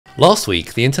Last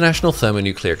week, the International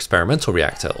Thermonuclear Experimental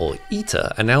Reactor, or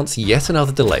ITER, announced yet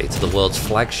another delay to the world's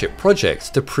flagship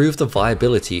project to prove the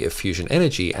viability of fusion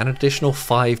energy and an additional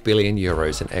 €5 billion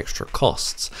in extra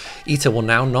costs. ITER will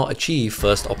now not achieve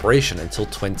first operation until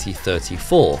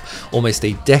 2034, almost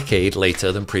a decade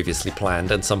later than previously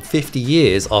planned and some 50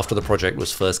 years after the project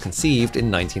was first conceived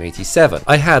in 1987.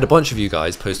 I had a bunch of you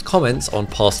guys post comments on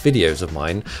past videos of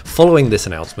mine following this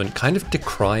announcement, kind of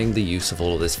decrying the use of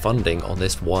all of this funding on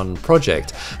this one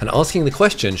project and asking the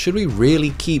question, should we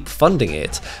really keep funding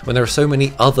it when there are so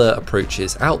many other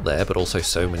approaches out there but also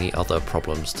so many other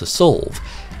problems to solve?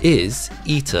 Is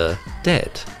ITER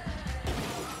dead?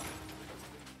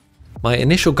 My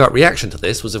initial gut reaction to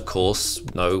this was, of course,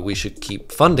 no, we should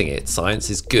keep funding it. Science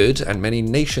is good, and many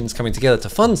nations coming together to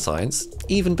fund science,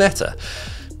 even better.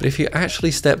 But if you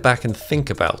actually step back and think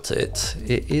about it,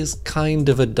 it is kind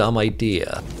of a dumb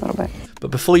idea. But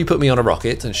before you put me on a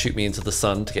rocket and shoot me into the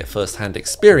sun to get first-hand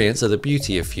experience of the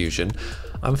beauty of fusion,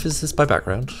 I'm a physicist by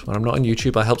background. When I'm not on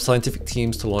YouTube, I help scientific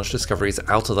teams to launch discoveries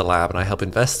out of the lab, and I help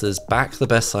investors back the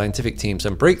best scientific teams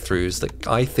and breakthroughs that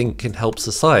I think can help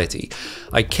society.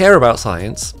 I care about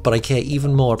science, but I care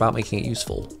even more about making it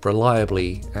useful,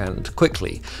 reliably and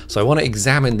quickly. So I want to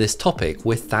examine this topic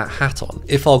with that hat on.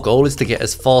 If our goal is to get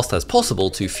as fast as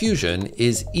possible to fusion,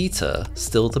 is ITER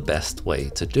still the best way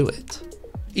to do it?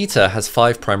 ITER has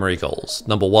 5 primary goals.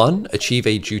 Number 1, achieve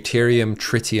a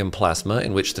deuterium-tritium plasma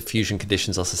in which the fusion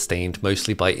conditions are sustained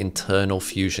mostly by internal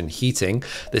fusion heating.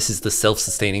 This is the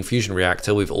self-sustaining fusion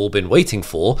reactor we've all been waiting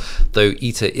for. Though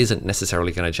ITER isn't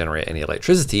necessarily going to generate any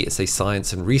electricity, it's a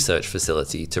science and research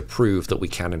facility to prove that we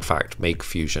can in fact make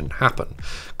fusion happen.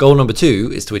 Goal number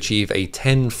 2 is to achieve a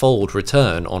 10-fold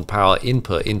return on power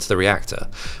input into the reactor.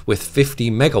 With 50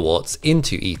 megawatts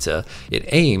into ITER, it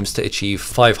aims to achieve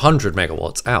 500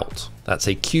 megawatts out. That's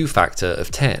a Q factor of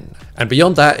 10. And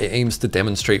beyond that, it aims to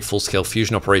demonstrate full-scale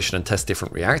fusion operation and test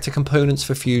different reactor components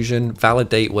for fusion,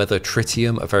 validate whether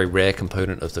tritium, a very rare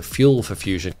component of the fuel for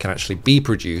fusion, can actually be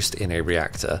produced in a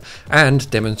reactor, and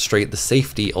demonstrate the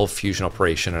safety of fusion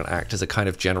operation and act as a kind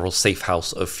of general safe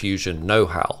house of fusion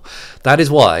know-how. That is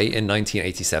why, in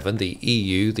 1987, the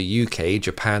EU, the UK,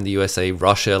 Japan, the USA,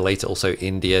 Russia, later also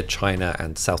India, China,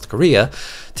 and South Korea,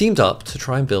 teamed up to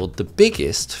try and build the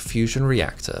biggest fusion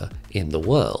reactor in the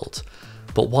world.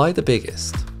 But why the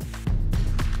biggest?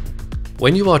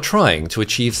 When you are trying to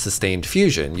achieve sustained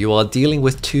fusion, you are dealing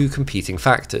with 2 competing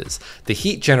factors: the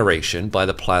heat generation by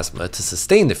the plasma to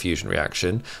sustain the fusion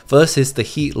reaction versus the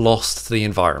heat lost to the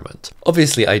environment.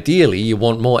 Obviously, ideally, you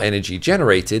want more energy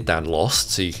generated than lost,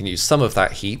 so you can use some of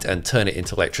that heat and turn it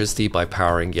into electricity by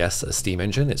powering, yes, a steam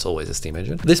engine. It's always a steam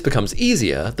engine. This becomes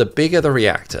easier the bigger the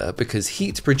reactor, because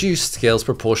heat produced scales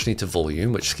proportionally to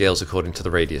volume, which scales according to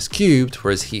the radius cubed,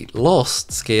 whereas heat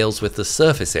lost scales with the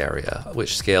surface area,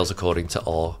 which scales according to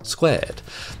R squared.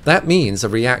 That means a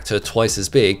reactor twice as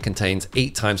big contains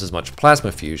 8 times as much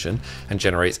plasma fusion and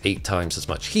generates 8 times as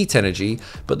much heat energy,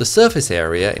 but the surface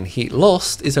area in heat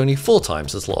lost is only 4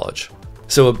 times as large.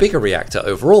 So a bigger reactor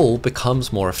overall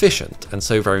becomes more efficient, and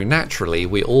so very naturally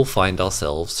we all find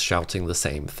ourselves shouting the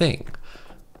same thing: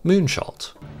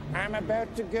 moonshot. I'm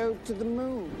about to go to the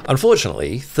moon.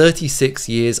 Unfortunately, 36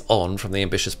 years on from the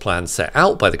ambitious plans set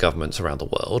out by the governments around the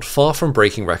world, far from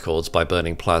breaking records by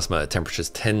burning plasma at temperatures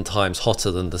 10 times hotter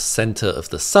than the center of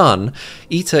the sun,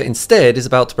 ITER instead is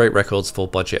about to break records for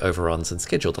budget overruns and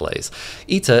schedule delays.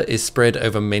 ITER is spread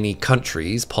over many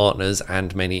countries, partners,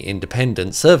 and many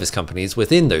independent service companies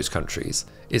within those countries.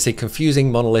 It's a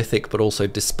confusing, monolithic, but also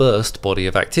dispersed body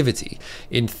of activity.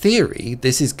 In theory,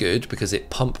 this is good because it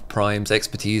pump primes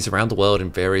expertise around the world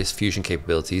in various fusion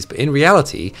capabilities, but in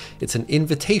reality, it's an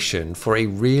invitation for a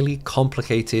really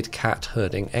complicated cat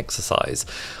herding exercise.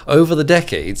 Over the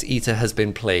decades, ITER has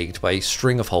been plagued by a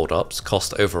string of holdups,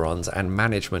 cost overruns, and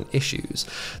management issues.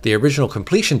 The original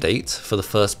completion date for the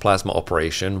first plasma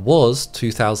operation was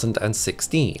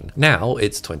 2016. Now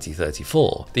it's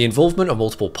 2034. The involvement of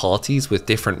multiple parties with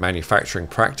different manufacturing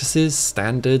practices,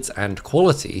 standards, and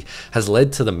quality has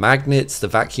led to the magnets, the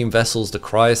vacuum vessels, the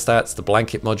cryostats, the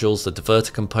blanket modules, the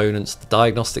diverter components, the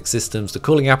diagnostic systems, the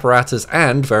cooling apparatus,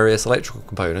 and various electrical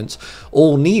components,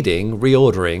 all needing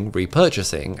reordering,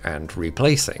 repurchasing, and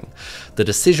replacing. The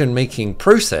decision-making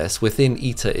process within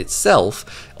ITER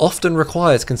itself often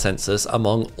requires consensus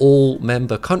among all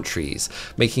member countries,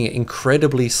 making it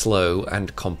incredibly slow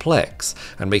and complex,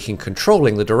 and making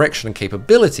controlling the direction and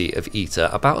capability of ITER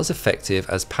about as effective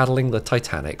as paddling the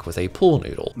Titanic with a pool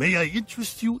noodle. May I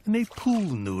interest you in a pool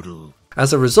noodle?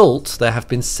 As a result, there have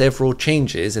been several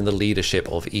changes in the leadership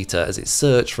of ITER as it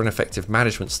searched for an effective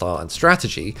management style and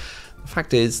strategy The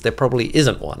fact is, there probably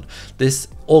isn't one. This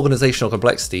organizational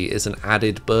complexity is an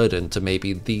added burden to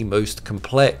maybe the most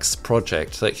complex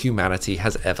project that humanity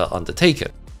has ever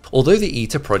undertaken. Although the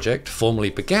ITER project formally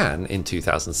began in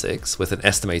 2006 with an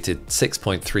estimated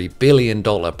 $6.3 billion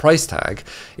price tag,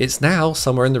 it's now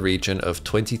somewhere in the region of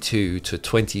 $22 to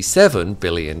 $27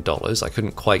 billion. I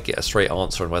couldn't quite get a straight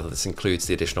answer on whether this includes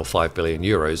the additional 5 billion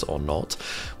euros or not,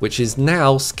 which is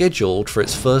now scheduled for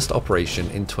its first operation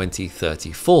in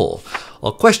 2034.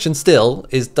 Our question still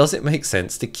is, does it make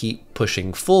sense to keep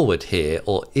pushing forward here,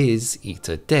 or is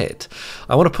ITER dead?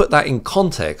 I want to put that in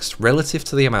context relative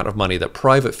to the amount of money that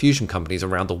private fusion companies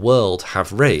around the world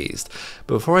have raised.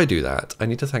 But before I do that, I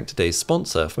need to thank today's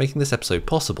sponsor for making this episode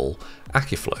possible,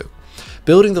 Akiflow.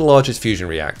 Building the largest fusion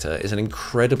reactor is an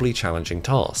incredibly challenging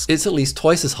task. It's at least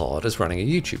twice as hard as running a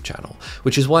YouTube channel,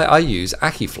 which is why I use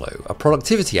Akiflow, a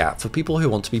productivity app for people who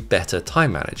want to be better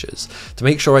time managers, to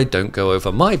make sure I don't go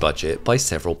over my budget by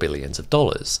several billions of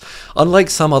dollars. Unlike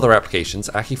some other applications,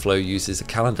 Akiflow uses a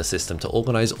calendar system to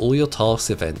organize all your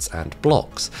tasks, events, and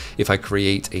blocks. If I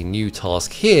create a new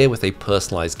task here with a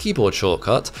personalized keyboard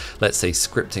shortcut, let's say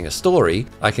scripting a story,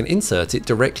 I can insert it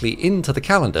directly into the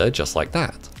calendar just like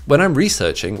that. When I'm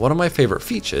researching, one of my favorite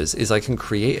features is I can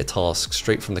create a task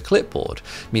straight from the clipboard,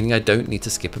 meaning I don't need to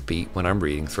skip a beat when I'm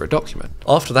reading through a document.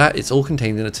 After that, it's all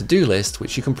contained in a to-do list,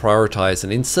 which you can prioritize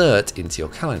and insert into your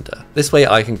calendar. This way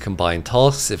I can combine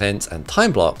tasks, events, and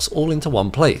time blocks all into one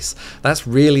place. That's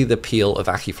really the appeal of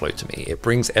Akiflow to me. It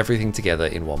brings everything together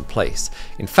in one place.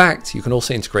 In fact, you can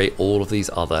also integrate all of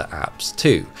these other apps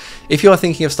too. If you are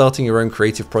thinking of starting your own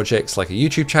creative projects like a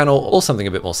YouTube channel or something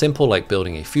a bit more simple like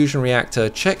building a fusion reactor,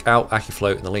 check out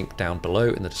Akiflow in the link down below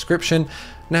in the description.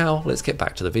 Now let's get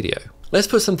back to the video. Let's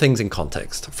put some things in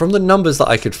context. From the numbers that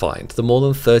I could find, the more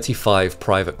than 35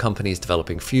 private companies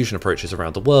developing fusion approaches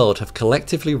around the world have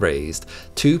collectively raised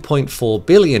 $2.4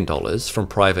 billion from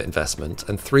private investment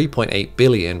and $3.8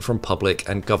 billion from public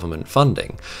and government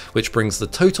funding, which brings the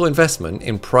total investment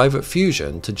in private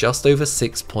fusion to just over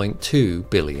 $6.2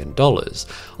 billion,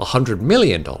 $100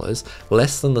 million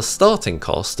less than the starting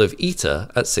cost of ITER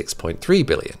at $6.3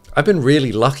 billion. I've been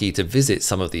really lucky to visit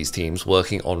some of these teams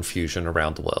working on fusion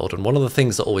around the world, and one of the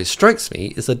things that always strikes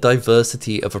me is the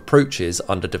diversity of approaches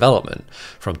under development.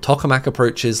 From tokamak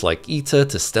approaches like ITER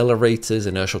to stellarators,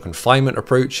 inertial confinement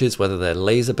approaches, whether they're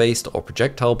laser-based or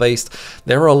projectile-based,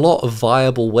 there are a lot of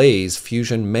viable ways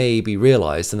fusion may be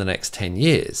realized in the next 10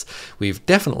 years. We've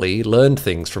definitely learned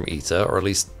things from ITER, or at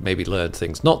least maybe learned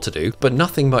things not to do, but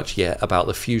nothing much yet about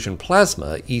the fusion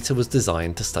plasma ITER was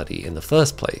designed to study in the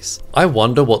first place. I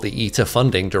wonder what the ITER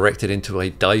funding directed into a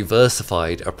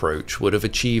diversified approach would have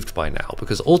achieved by now,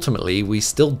 because ultimately we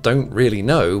still don't really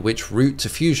know which route to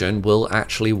fusion will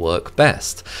actually work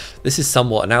best. This is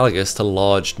somewhat analogous to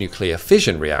large nuclear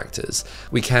fission reactors.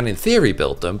 We can in theory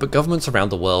build them, but governments around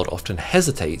the world often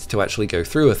hesitate to actually go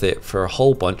through with it for a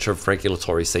whole bunch of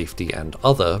regulatory, safety, and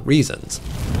other reasons.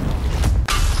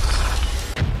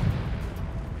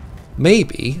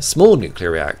 Maybe small nuclear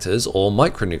reactors or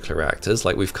micronuclear reactors,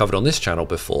 like we've covered on this channel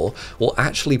before, will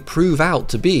actually prove out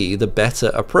to be the better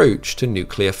approach to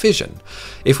nuclear fission.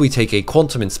 If we take a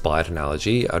quantum-inspired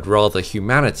analogy, I'd rather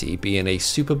humanity be in a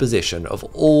superposition of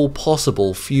all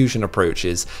possible fusion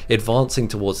approaches advancing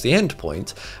towards the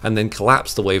endpoint, and then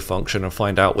collapse the wave function and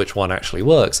find out which one actually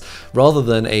works, rather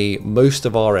than a most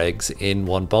of our eggs in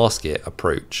one basket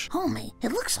approach. Homie,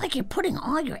 it looks like you're putting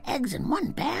all your eggs in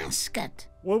one basket.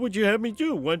 What would you have me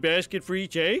do? One basket for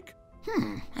each egg?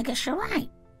 I guess you're right.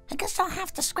 I guess I'll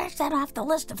have to scratch that off the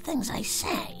list of things I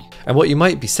say. And what you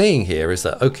might be saying here is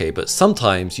that, okay, but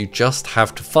sometimes you just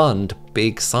have to fund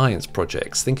big science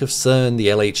projects. Think of CERN, the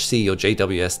LHC, or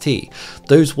JWST.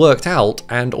 Those worked out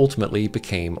and ultimately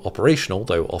became operational,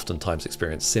 though oftentimes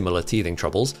experienced similar teething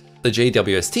troubles. The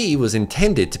JWST was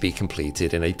intended to be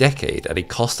completed in a decade at a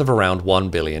cost of around $1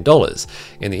 billion.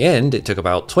 In the end, it took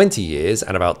about 20 years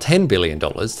and about $10 billion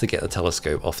to get the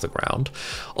telescope off the ground.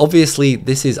 Obviously,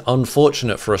 this is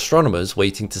unfortunate for astronomers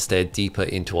waiting to stare deeper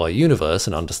into our universe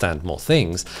and understand more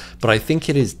things, but I think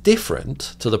it is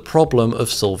different to the problem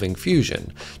of solving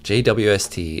fusion.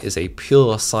 JWST is a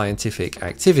pure scientific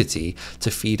activity to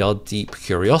feed our deep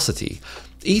curiosity.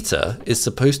 ITER is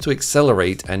supposed to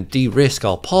accelerate and de-risk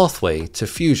our pathway to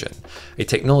fusion, a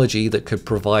technology that could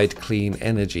provide clean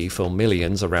energy for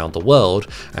millions around the world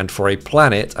and for a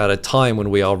planet at a time when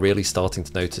we are really starting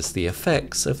to notice the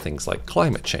effects of things like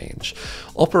climate change.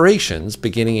 Operations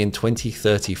beginning in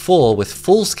 2034 with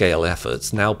full-scale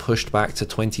efforts now pushed back to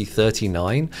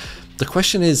 2039. The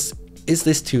question is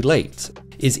this too late?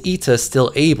 Is ITER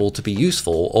still able to be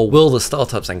useful, or will the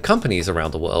startups and companies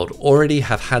around the world already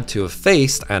have had to have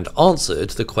faced and answered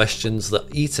the questions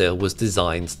that ITER was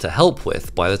designed to help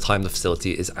with by the time the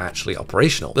facility is actually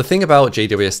operational? The thing about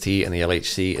JWST and the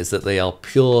LHC is that they are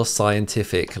pure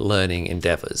scientific learning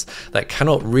endeavors that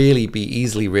cannot really be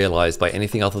easily realized by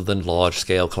anything other than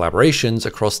large-scale collaborations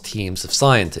across teams of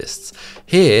scientists.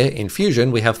 Here, in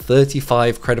Fusion, we have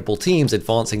 35 credible teams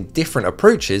advancing different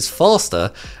approaches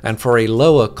faster and for a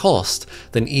lower cost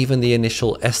than even the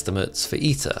initial estimates for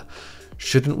ITER.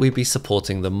 Shouldn't we be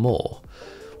supporting them more?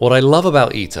 What I love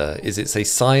about ITER is it's a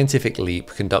scientific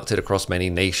leap conducted across many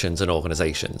nations and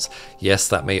organizations. Yes,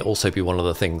 that may also be one of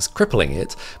the things crippling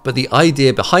it, but the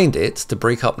idea behind it, to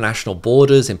break up national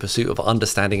borders in pursuit of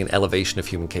understanding and elevation of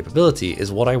human capability,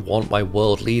 is what I want my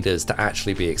world leaders to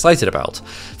actually be excited about.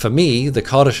 For me, the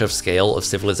Kardashev scale of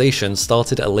civilization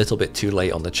started a little bit too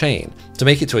late on the chain. To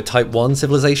make it to a Type 1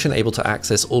 civilization able to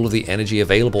access all of the energy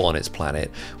available on its planet,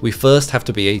 we first have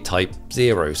to be a Type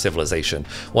 0 civilization,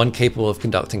 one capable of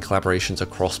conducting collaborations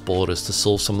across borders to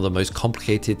solve some of the most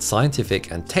complicated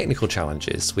scientific and technical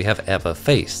challenges we have ever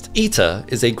faced. ITER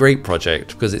is a great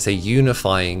project because it's a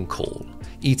unifying call.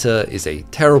 ITER is a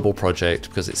terrible project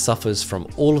because it suffers from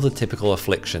all of the typical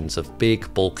afflictions of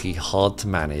big, bulky, hard to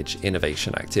manage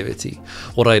innovation activity.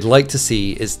 What I'd like to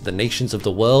see is the nations of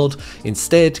the world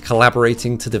instead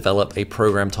collaborating to develop a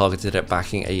program targeted at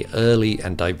backing an early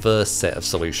and diverse set of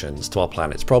solutions to our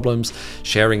planet's problems,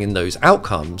 sharing in those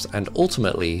outcomes, and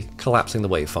ultimately collapsing the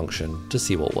wave function to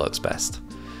see what works best.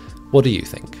 What do you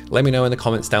think? Let me know in the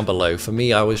comments down below. For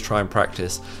me, I always try and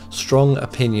practice strong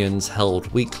opinions held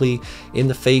weakly in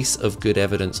the face of good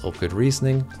evidence or good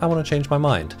reasoning. I want to change my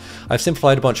mind. I've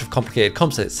simplified a bunch of complicated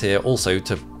concepts here also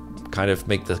to kind of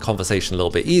make the conversation a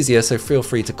little bit easier, so feel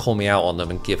free to call me out on them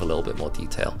and give a little bit more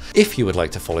detail. If you would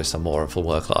like to follow some more of the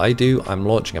work that I do, I'm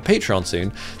launching a Patreon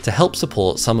soon to help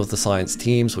support some of the science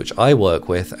teams which I work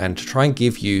with and to try and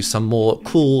give you some more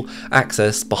cool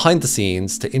access behind the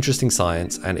scenes to interesting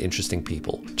science and interesting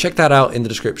people. Check that out in the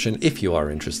description if you are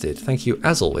interested. Thank you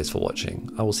as always for watching.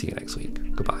 I will see you next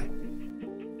week. Goodbye.